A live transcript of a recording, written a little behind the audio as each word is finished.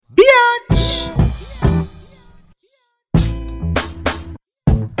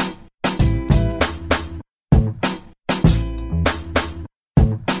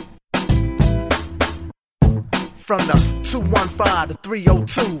From the 215 to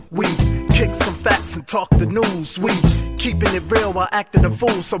 302, we kick some facts and talk the news. We keeping it real while acting a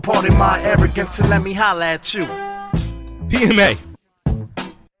fool. So pardon my arrogance and let me holla at you. PMA.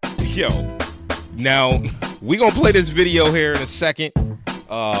 Yo. Now, we gonna play this video here in a second.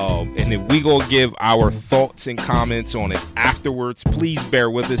 And then we gonna give our thoughts and comments on it afterwards. Please bear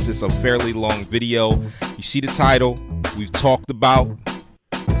with us. It's a fairly long video. You see the title. We've talked about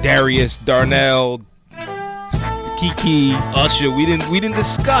Darius, Darnell, Keke, Usher. We didn't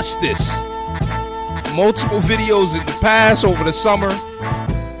discuss this. Multiple videos in the past over the summer.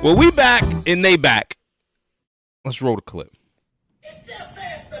 Well, we back and they back. Let's roll the clip.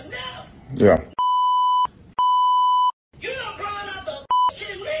 Yeah.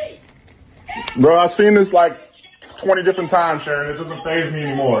 Bro, I've seen this like 20 different times, Sharon. It doesn't faze me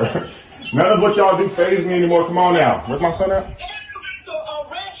anymore. None of what y'all do faze me anymore. Come on now. Where's my son at?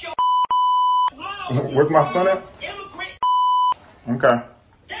 Where's my son at? Okay.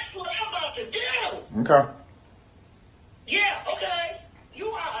 That's what I'm about to do. Okay. Yeah, okay. You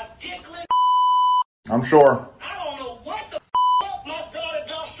are a dickless. I'm sure. I don't know what the my daughter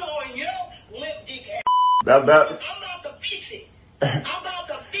done showing your limp dick ass. That. I'm about to fix it. I'm about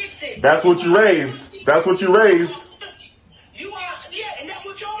to fix it. That's what you raised. That's what you raised. You are, yeah, and that's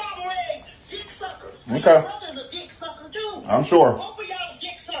what your mama raised. Dick suckers. Okay. Your brother's a dick sucker too. I'm sure. Both of y'all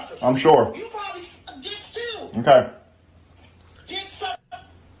dick suckers. I'm sure. You probably suck dicks too. Okay. Dick sucker.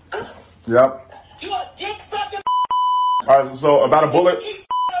 Yep. You a dick sucker. All right, so about a bullet. You keep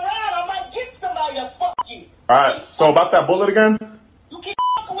around, I might get somebody to fuck you. All right, so about that bullet again. You keep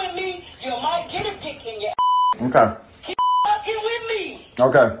fucking with me, you might get a dick in your Okay. Keep fucking with me.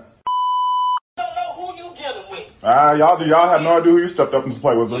 Okay. Don't know who you dealing with. Y'all have no idea who you stepped up and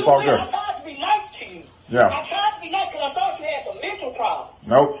played with. It's all good. I tried to be nice to you. Yeah. I tried to be nice because I thought you had some mental problems.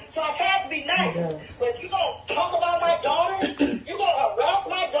 Nope. So I tried to be nice. But you gonna talk about my daughter? You gonna harass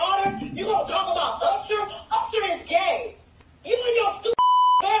my daughter? You gonna talk about Usher? Usher is gay. You and your stupid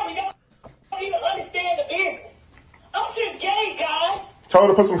family don't even understand the business. Usher is gay, guys. Told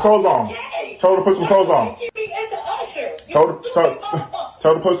her to put some clothes on. Gay. Told her to put some clothes on. You be into Usher. Told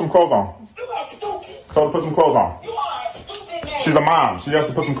her to put some clothes on. You are stupid. Told her to put some clothes on. You are a stupid man. She's a mom. She has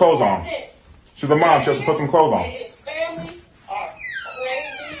to put some clothes on. She's a mom. She has to put some clothes on. His family are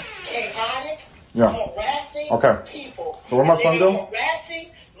crazy, chaotic, harassing people. So where my son go? They are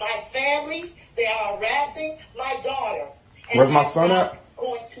harassing my family. They are harassing my daughter. Where's my son at?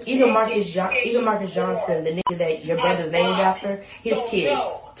 Even Marcus Johnson, the nigga that your brother's named after, his kids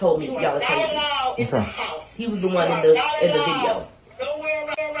told me y'all are crazy. Okay. He was the one in the video.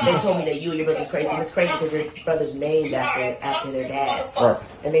 They told me that you and your brother's crazy. It's crazy because your brother's named after their dad. Right.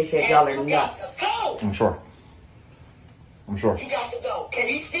 And they said y'all are nuts. I'm sure. You got to go. Can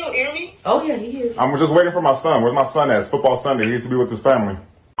he still hear me? Oh yeah, he is. I'm just waiting for my son. Where's my son at? It's football Sunday. He used to be with his family.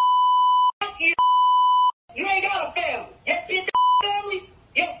 You ain't got a family. Your bitch family,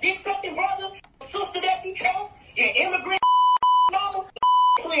 your dick sucking brother, sister that you chose, your immigrant mama,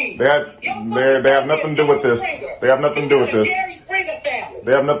 please. They have nothing to do with this. They have nothing to do with this.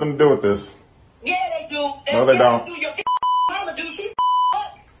 They have nothing to do with this. Yeah, they do. No, they don't. Your mama do.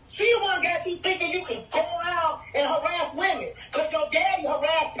 She the one got you thinking you can go around and harass women because your daddy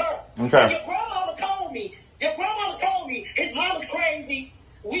harassed her. Okay. And your grandmama told me his mama's crazy.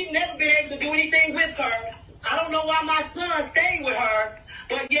 We've never been able to do anything with her. I don't know why my son stayed with her,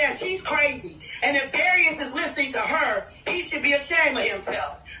 but yeah, she's crazy. And if Darius is listening to her, he should be ashamed of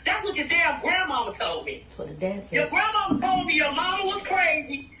himself. That's what your damn grandmama told me. That's what his dad said. Your grandmama told me your mama was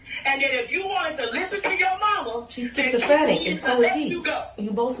crazy, and that if you wanted to listen to your mama, she's schizophrenic, and so is he.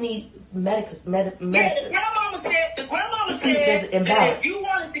 You both need medicine. Yeah, the grandmama said that if you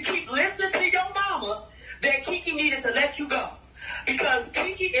wanted to keep listening to your mama, that Keke needed to let you go. Because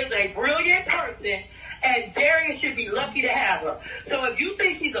Keke is a brilliant person, and Darius should be lucky to have her. So if you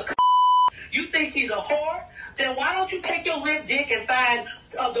think she's you think she's a whore, then why don't you take your limp dick and find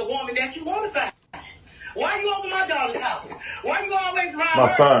the woman that you want to find? Why are you over my daughter's house? Why are you always around my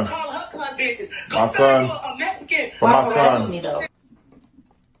her son. calling her cunt bitches? My son. A Mexican. For my son. Me, though?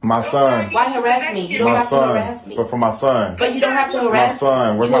 My son. Why harass me? You don't have to harass me. But for my son. But you don't have to harass me. My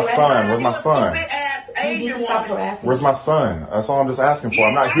son. Where's my son? Where's my son? You need to stop harassing me. Where's my son? That's all I'm just asking for.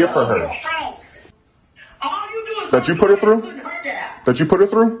 I'm not here for her. That you put her through? That you put her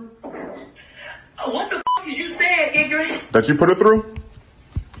through? What the f*** is you saying, ignorant? That you put her through?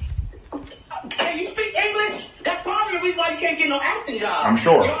 Can you speak English? That's part of the reason why you can't get no acting job. I'm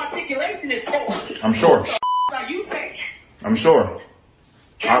sure. Your articulation is poor. I'm sure. What are you saying? I'm sure.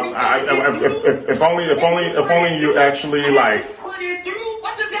 If only you actually like. Put it through?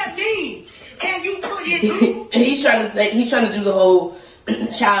 What does that mean? Can you put he's trying to do the whole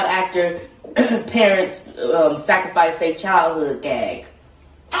child actor parents sacrifice their childhood gag.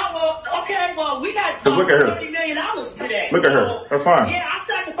 Oh, well, okay, well, we got look at her. $30 million today. Look at her. That's fine. Yeah, I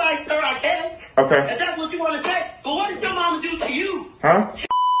sacrificed her, I guess. Okay. If that's what you want to say. But what did your mama do to you? Huh?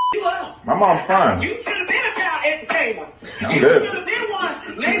 You up. My mom's fine. You should have been a child entertainer. I'm You good. should have been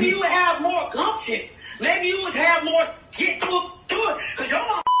one. Maybe you would have more gumption. Maybe you would have more get to it. Because your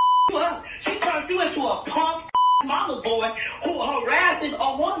mama you up. She turned you into a punk mama's boy who harasses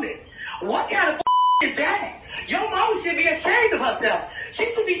a woman. What kind of is that? Your mama should be ashamed of herself.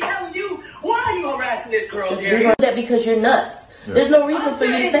 She should be telling you, why are you harassing this girl, Darius? You do that because you're nuts. Yeah. There's no reason for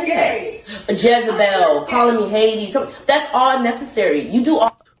you to say that. Jezebel, calling me Hades, that's all unnecessary. You do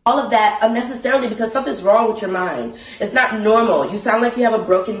all of that unnecessarily because something's wrong with your mind. It's not normal. You sound like you have a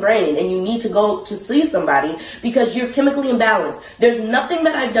broken brain and you need to go to see somebody because you're chemically imbalanced. There's nothing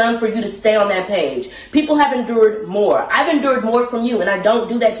that I've done for you to stay on that page. People have endured more. I've endured more from you, and I don't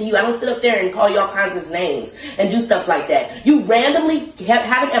do that to you. I don't sit up there and call you all kinds of names and do stuff like that. You randomly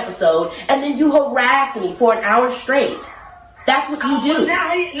have an episode and then you harass me for an hour straight. That's what you do. Now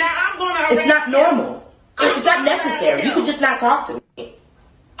I'm going to harass It's not normal. It's not necessary. You could just not talk to me.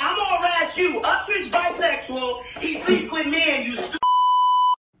 I'm gonna harass you. Usher's bisexual. He sleeps with men. You stupid.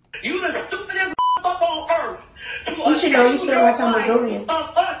 You the stupidest motherfucker on earth. You should know you spend a lot of time with Dorian.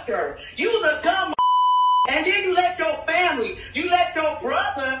 Of Usher. You the dumb. And then you let your family, you let your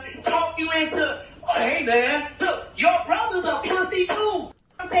brother talk you into. Oh, hey man, look, your brother's a pussy too.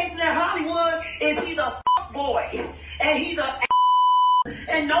 I'm taking in Hollywood is he's a boy and he's a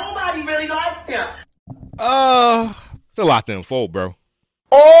and nobody really likes him. It's a lot to unfold, bro.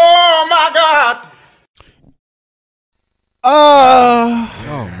 Oh my God!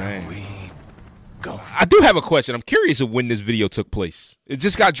 Oh man. I do have a question. I'm curious of when this video took place. It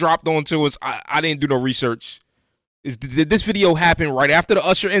just got dropped onto us. I didn't do no research. Did this video happen right after the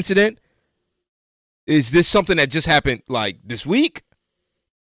Usher incident? Is this something that just happened like this week?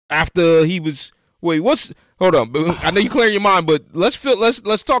 After he was hold on. I know you clear your mind, but let's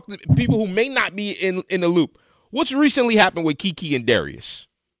talk to people who may not be in the loop. What's recently happened with Keke and Darius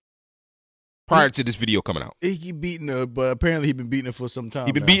prior to this video coming out? He beating her, but apparently he been beating her for some time.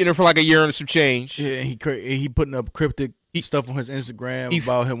 He been beating her for like a year and some change. Yeah, and he putting up cryptic stuff on his Instagram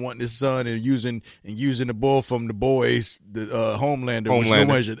about him wanting his son and using the bull from the boys, the Homelander, which no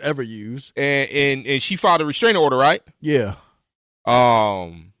one should ever use. And she filed a restraining order, right? Yeah.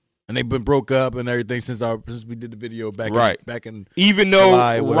 And they've been broke up and everything since we did the video back in even though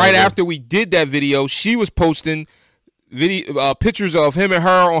July, right after we did that video, she was posting pictures of him and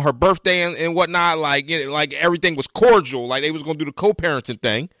her on her birthday and whatnot, like everything was cordial, like they was gonna do the co-parenting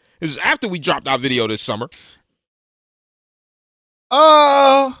thing. This is after we dropped our video this summer.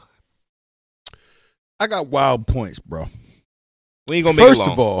 I got wild points, bro. We ain't gonna make it long.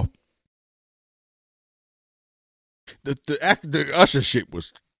 First of all, the Usher shit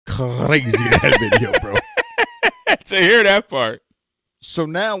was crazy in that video, bro. To hear that part. So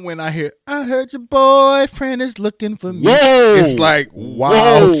now when I heard your boyfriend is looking for me, whoa, it's like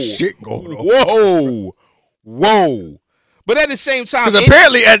wild shit going on. Whoa. But at the same time, because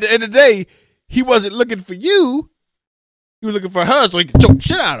apparently at the end of the day, he wasn't looking for you. He was looking for her so he could choke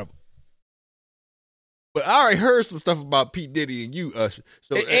shit out of her. But I already heard some stuff about P. Diddy and you, Usher.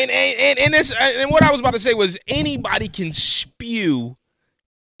 So and what I was about to say was anybody can spew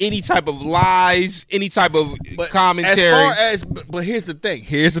any type of lies, any type of commentary. But here's the thing.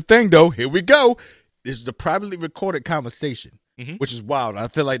 Here's the thing, though. Here we go. This is the privately recorded conversation, which is wild. I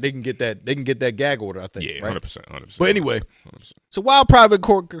feel like they can get that. They can get that gag order. I think. Yeah, right? 100%. But anyway, 100%. it's a wild private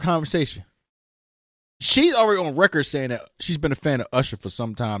court conversation. She's already on record saying that she's been a fan of Usher for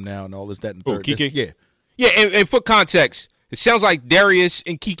some time now, and all this, that, and the third. Keke? Yeah. And for context, it sounds like Darius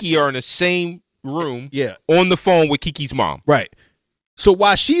and Keke are in the same room. Yeah. On the phone with Keke's mom. Right. So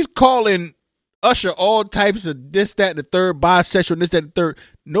while she's calling Usher all types of this, that, and the third, bisexual, this, that, and the third,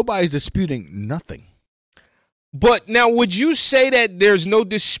 nobody's disputing nothing. But now, would you say that there's no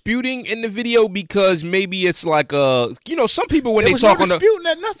disputing in the video because maybe it's like some people when they talk on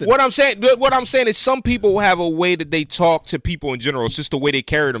nothing. What I'm saying is some people have a way that they talk to people in general. It's just the way they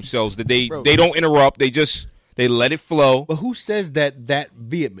carry themselves that they don't interrupt. They let it flow. But who says that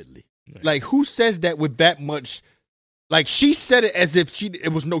vehemently? Like who says that with that much? Like she said it as if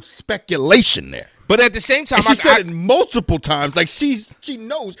it was no speculation there. But at the same time, and she said it multiple times. Like she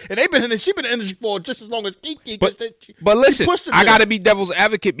knows, and she's been in the industry for just as long as Keke. But listen, I got to be devil's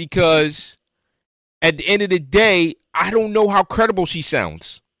advocate because at the end of the day, I don't know how credible she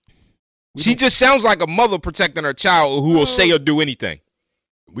sounds. She just sounds like a mother protecting her child who will say or do anything.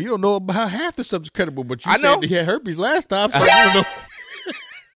 We don't know about how half the stuff is credible, but you I know. said he had herpes last time, so I don't know.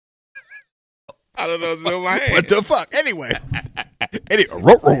 I don't know. It's in my hand. What the fuck? Anyway.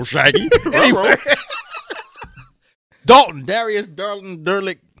 Roll, Shaggy. Anyway. Dalton, Darius, Darlin,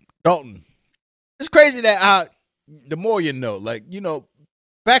 Derlick, Dalton. It's crazy that the more you know, like, you know,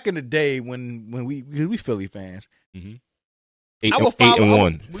 back in the day when we Philly fans. Mm-hmm.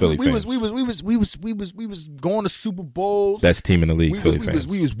 8-1 Philly fans. We was going to Super Bowls. Best team in the league, Philly fans.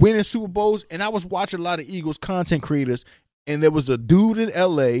 We was winning Super Bowls, and I was watching a lot of Eagles content creators, and there was a dude in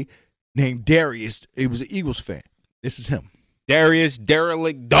L.A. named Darius. He was an Eagles fan. This is him. Darius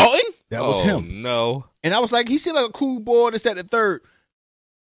Derelict Dalton? That was him. No. And I was like, he seemed like a cool boy, this, that, and the third.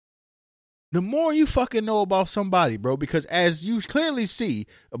 The more you fucking know about somebody, bro, because as you clearly see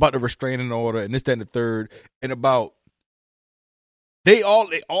about the restraining order and this, that, and the third, and about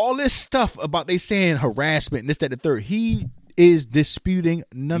all this stuff about they saying harassment and this, that, and the third, he is disputing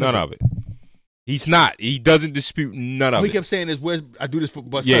none of it. He's not. He doesn't dispute none of it. He kept saying this, I do this for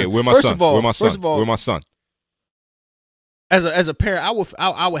my son. Yeah, where my son. Where my son. First of all, where my son. As a parent,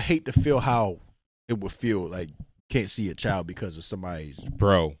 I would hate to feel how it would feel like you can't see a child because of somebody's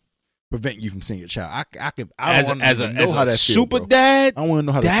preventing you from seeing your child. I don't want to know how that feels. Super dad, I want to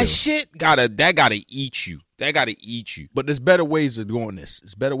know how that feels. Shit gotta eat you. That gotta eat you. But there's better ways of doing this.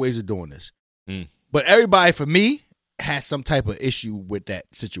 Mm. But everybody, for me, has some type of issue with that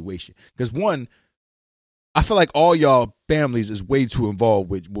situation. Because one, I feel like all y'all families is way too involved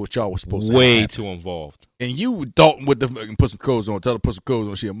with what y'all was supposed to way too involved. And you, Dalton, with the fucking put some clothes on, tell her to put some clothes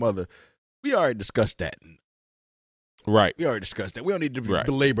on, she a mother. We already discussed that. Right. We already discussed that. We don't need to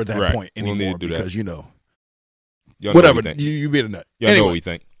belabor that point anymore need to do because, that. you know, whatever. You being a nut. Y'all know what we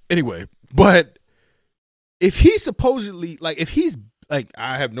think. Anyway, but if he's supposedly, like, if he's, like,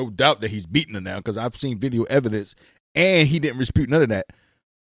 I have no doubt that he's beating her now because I've seen video evidence and he didn't dispute none of that.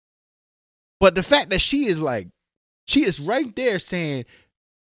 But the fact that she is right there saying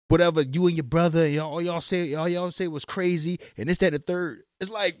whatever you and your brother and all y'all say was crazy and this, that, and the third. It's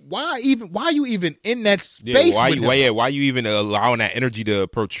like, why are you even in that space? Why are you even allowing that energy to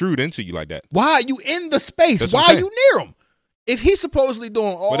protrude into you like that? Why are you in the space? That's why are you near him? If he's supposedly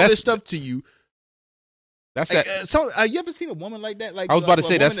doing all this stuff to you, that's like, that. So you ever seen a woman like that? Like, I was about to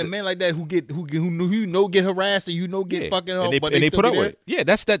say that's a man like that who get harassed and get fucking up, but they put up with it. Yeah,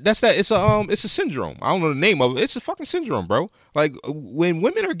 that's that. It's a syndrome. I don't know the name of it. It's a fucking syndrome, bro. Like when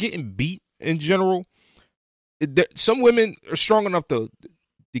women are getting beat in general, some women are strong enough to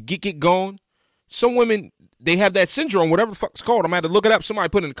get going. Some women, they have that syndrome, whatever the fuck it's called. I'm going to have to look it up. Somebody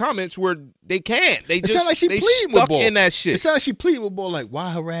put in the comments where they can't. They just, like she they pleading stuck with bull. in that shit. It sounds like she pleading with bull, like,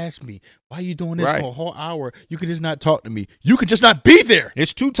 why harass me? Why are you doing this for a whole hour? You could just not talk to me. You could just not be there.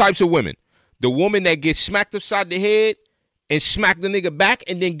 It's two types of women. The woman that gets smacked upside the head and smack the nigga back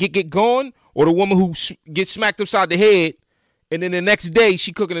and then get going, or the woman who gets smacked upside the head and then the next day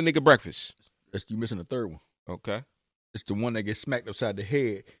she cooking a nigga breakfast. You missing the third one. Okay. It's the one that gets smacked upside the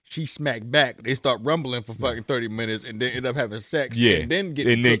head. She smacked back. They start rumbling for fucking 30 minutes and then end up having sex. Yeah. And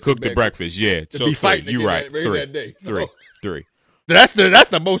then cook the breakfast. Yeah. To be fighting. You're right. That day. Three. That's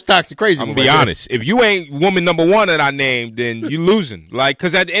the most toxic crazy I'm one. going to be honest. If you ain't woman number one that I named, then you losing. Like,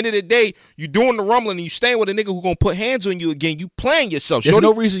 because at the end of the day, you doing the rumbling and you staying with a nigga who going to put hands on you again. You playing yourself. There's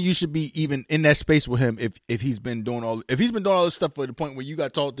no reason you should be even in that space with him if he's been doing all this stuff for the point where you got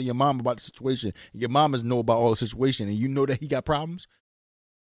to talk to your mom about the situation. Your mamas know about all the situation and you know that he got problems.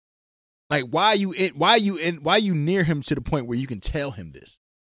 Like, why are you near him to the point where you can tell him this?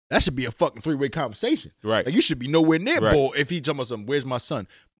 That should be a fucking three-way conversation. Right. Like, you should be nowhere near bull if he talking about something. Where's my son?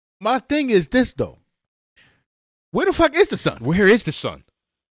 My thing is this, though. Where the fuck is the son? Where is the son?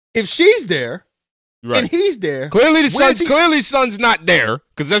 If she's there and he's there. Clearly the son's not there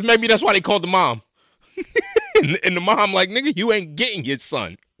because maybe that's why they called the mom. and the mom like, nigga, you ain't getting your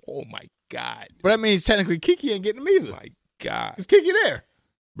son. Oh, my God. But that means technically Keke ain't getting him either. My God. Is Keke there?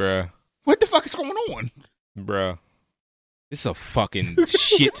 Bruh. What the fuck is going on? Bruh. It's a fucking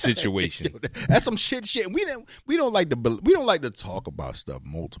shit situation. That's some shit. We don't like to talk about stuff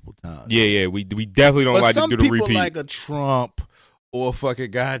multiple times. Yeah. We definitely don't like to do the repeat. Some people like a Trump or a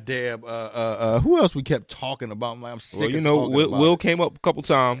fucking goddamn who else we kept talking about? I'm like, I'm sick. Well, Will came up a couple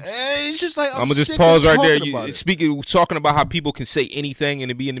times. It's just like I'm gonna just pause right there. Talking about how people can say anything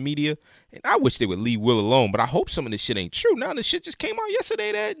and it be in the media, and I wish they would leave Will alone. But I hope some of this shit ain't true. Now the shit just came out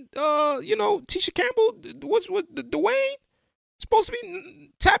yesterday that Tisha Campbell was Dwayne supposed to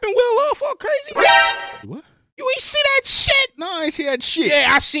be tapping Will off all crazy. What? You ain't see that shit? No, I ain't see that shit.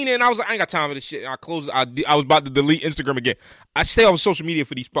 Yeah, I seen it, and I was like, I ain't got time for this shit. And I closed. I was about to delete Instagram again. I stay off social media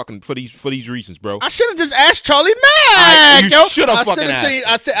for these reasons, bro. I should have just asked Charlie Mack. You should have fucking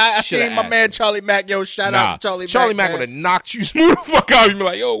asked. I seen my man Charlie Mack. Yo, shout out to Charlie Mack. Charlie Mack would have knocked you smooth the fuck out. You'd be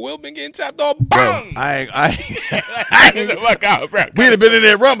like, yo, Will been getting tapped off. Bang! I ain't the fuck out, bro. We'd have been in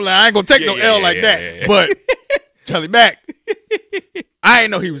there rumbling. I ain't gonna take no L like that. Yeah. But Charlie Mack, I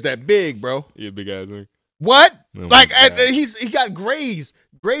ain't know he was that big, bro. He a big ass nigga. What? Oh, like he got grays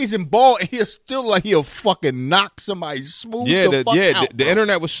and bald, and he's still like he'll fucking knock somebody smooth the fuck out. The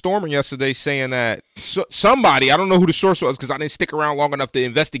internet was storming yesterday saying that somebody, I don't know who the source was because I didn't stick around long enough to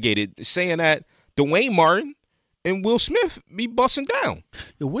investigate it, saying that Dwayne Martin and Will Smith be busting down.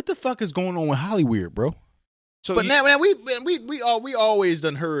 Yo, what the fuck is going on with Hollywood, bro? So but now we always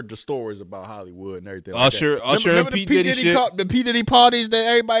done heard the stories about Hollywood and everything. Usher and P. Diddy shit. The P. Diddy parties that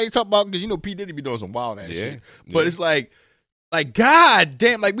everybody talk about, because you know P. Diddy be doing some wild ass shit. But it's like god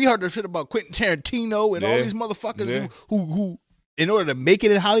damn, like we heard the shit about Quentin Tarantino and all these motherfuckers who in order to make it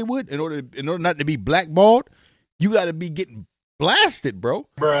in Hollywood, in order not to be blackballed, you got to be getting blasted, bro.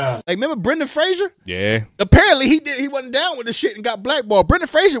 Bruh. Like, remember Brendan Fraser? Yeah. Apparently he wasn't down with the shit and got blackballed. Brendan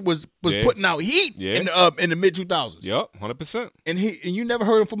Fraser was putting out heat in the mid 2000s. Yep, 100%. And you never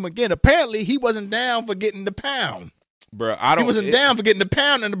heard from him again. Apparently he wasn't down for getting the pound. Bro, he wasn't down for getting the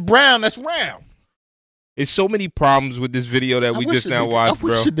pound and the brown that's round. It's so many problems with this video that we just now watched,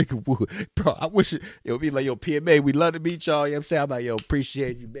 bro. I wish a nigga would. Bro, I wish it would be like, yo, PMA, we love to meet y'all. You know what I'm saying? I'm like, yo,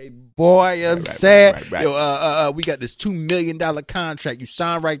 appreciate you, baby boy. You know what I'm saying? Right. Yo, we got this $2 million contract. You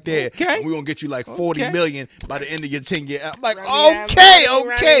sign right there. Okay. And we're going to get you like $40 million by the end of your 10-year. I'm like,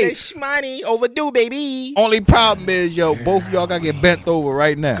 okay. Money overdue, baby. Only problem is, yo, both of y'all got to get bent over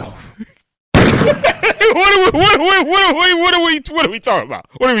right now. What are we talking about?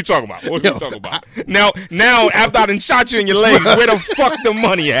 What are we talking about? Now, after I done shot you in your legs, where the fuck the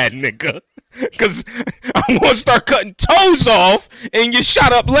money at, nigga? Because I'm going to start cutting toes off and your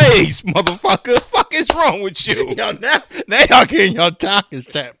shot up legs, motherfucker. Fuck is wrong with you? Yo, now y'all getting your tires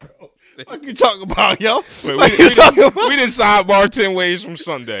tapped, bro. What you talking about, yo? We didn't sidebar 10 ways from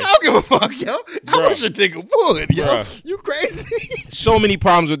Sunday. I don't give a fuck, yo. I wish a nigga would, yo. Bruh. You crazy? So many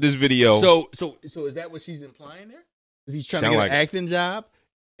problems with this video. So is that what she's implying there? Is he trying to get an acting job?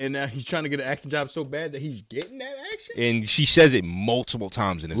 And now he's trying to get an acting job so bad that he's getting that action? And she says it multiple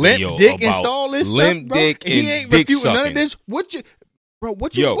times in the video. Limp dick and all this stuff, limp dick and he ain't dick refuting sucking. none of this. What you been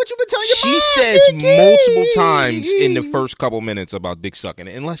telling your mom? She says multiple times in the first couple minutes about dick sucking.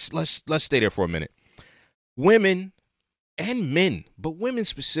 And let's stay there for a minute. Women and men, but women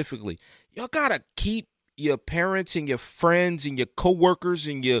specifically, y'all gotta keep your parents and your friends and your coworkers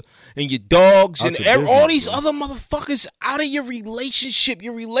and your dogs and all these other motherfuckers out of your relationship.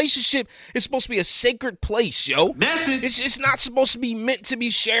 Your relationship is supposed to be a sacred place, yo. Message. It's not supposed to be meant to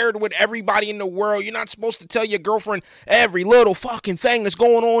be shared with everybody in the world. You're not supposed to tell your girlfriend every little fucking thing that's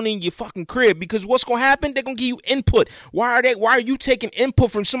going on in your fucking crib, because what's gonna happen? They're gonna give you input. Why are you taking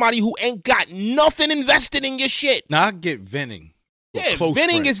input from somebody who ain't got nothing invested in your shit? Now I get venting. Yeah,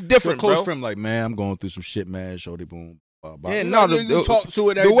 venting is different, close bro. friend, like, man, I'm going through some shit, man. Shorty, boom. Yeah, no, talk to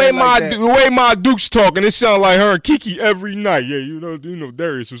it. The way my Duke's talking, it sounds like her and Keke every night. Yeah, you know,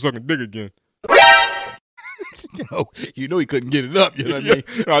 Darius was sucking dick again. you know he couldn't get it up. You know what I mean?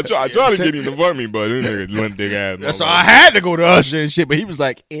 I tried to get him to fuck me, but this nigga limp dick ass. That's why I had to go to Usher and shit. But he was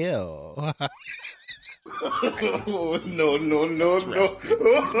like, ew. No.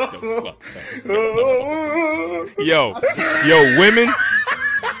 Yo,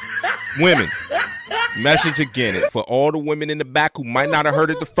 women. Message again for all the women in the back who might not have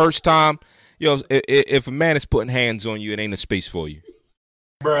heard it the first time. Yo, if a man is putting hands on you, it ain't a space for you.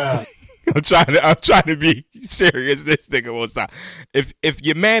 Bruh. I'm trying to be serious. This nigga won't stop. If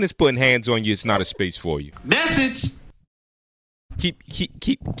your man is putting hands on you, it's not a space for you. Message. Keep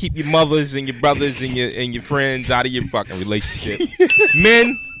your mothers and your brothers and your friends out of your fucking relationship.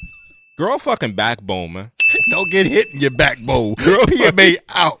 Men, girl fucking backbone, man. Don't get hit in your backbone. Girl PMA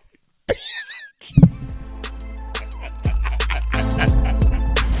out.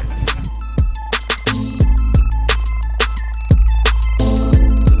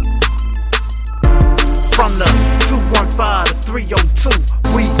 From the 215 to 302,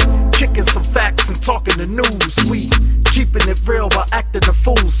 we kicking some facts and talking the news. We keeping it real while acting a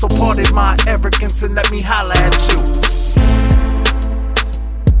fool. So pardon my arrogance and let me holla at you.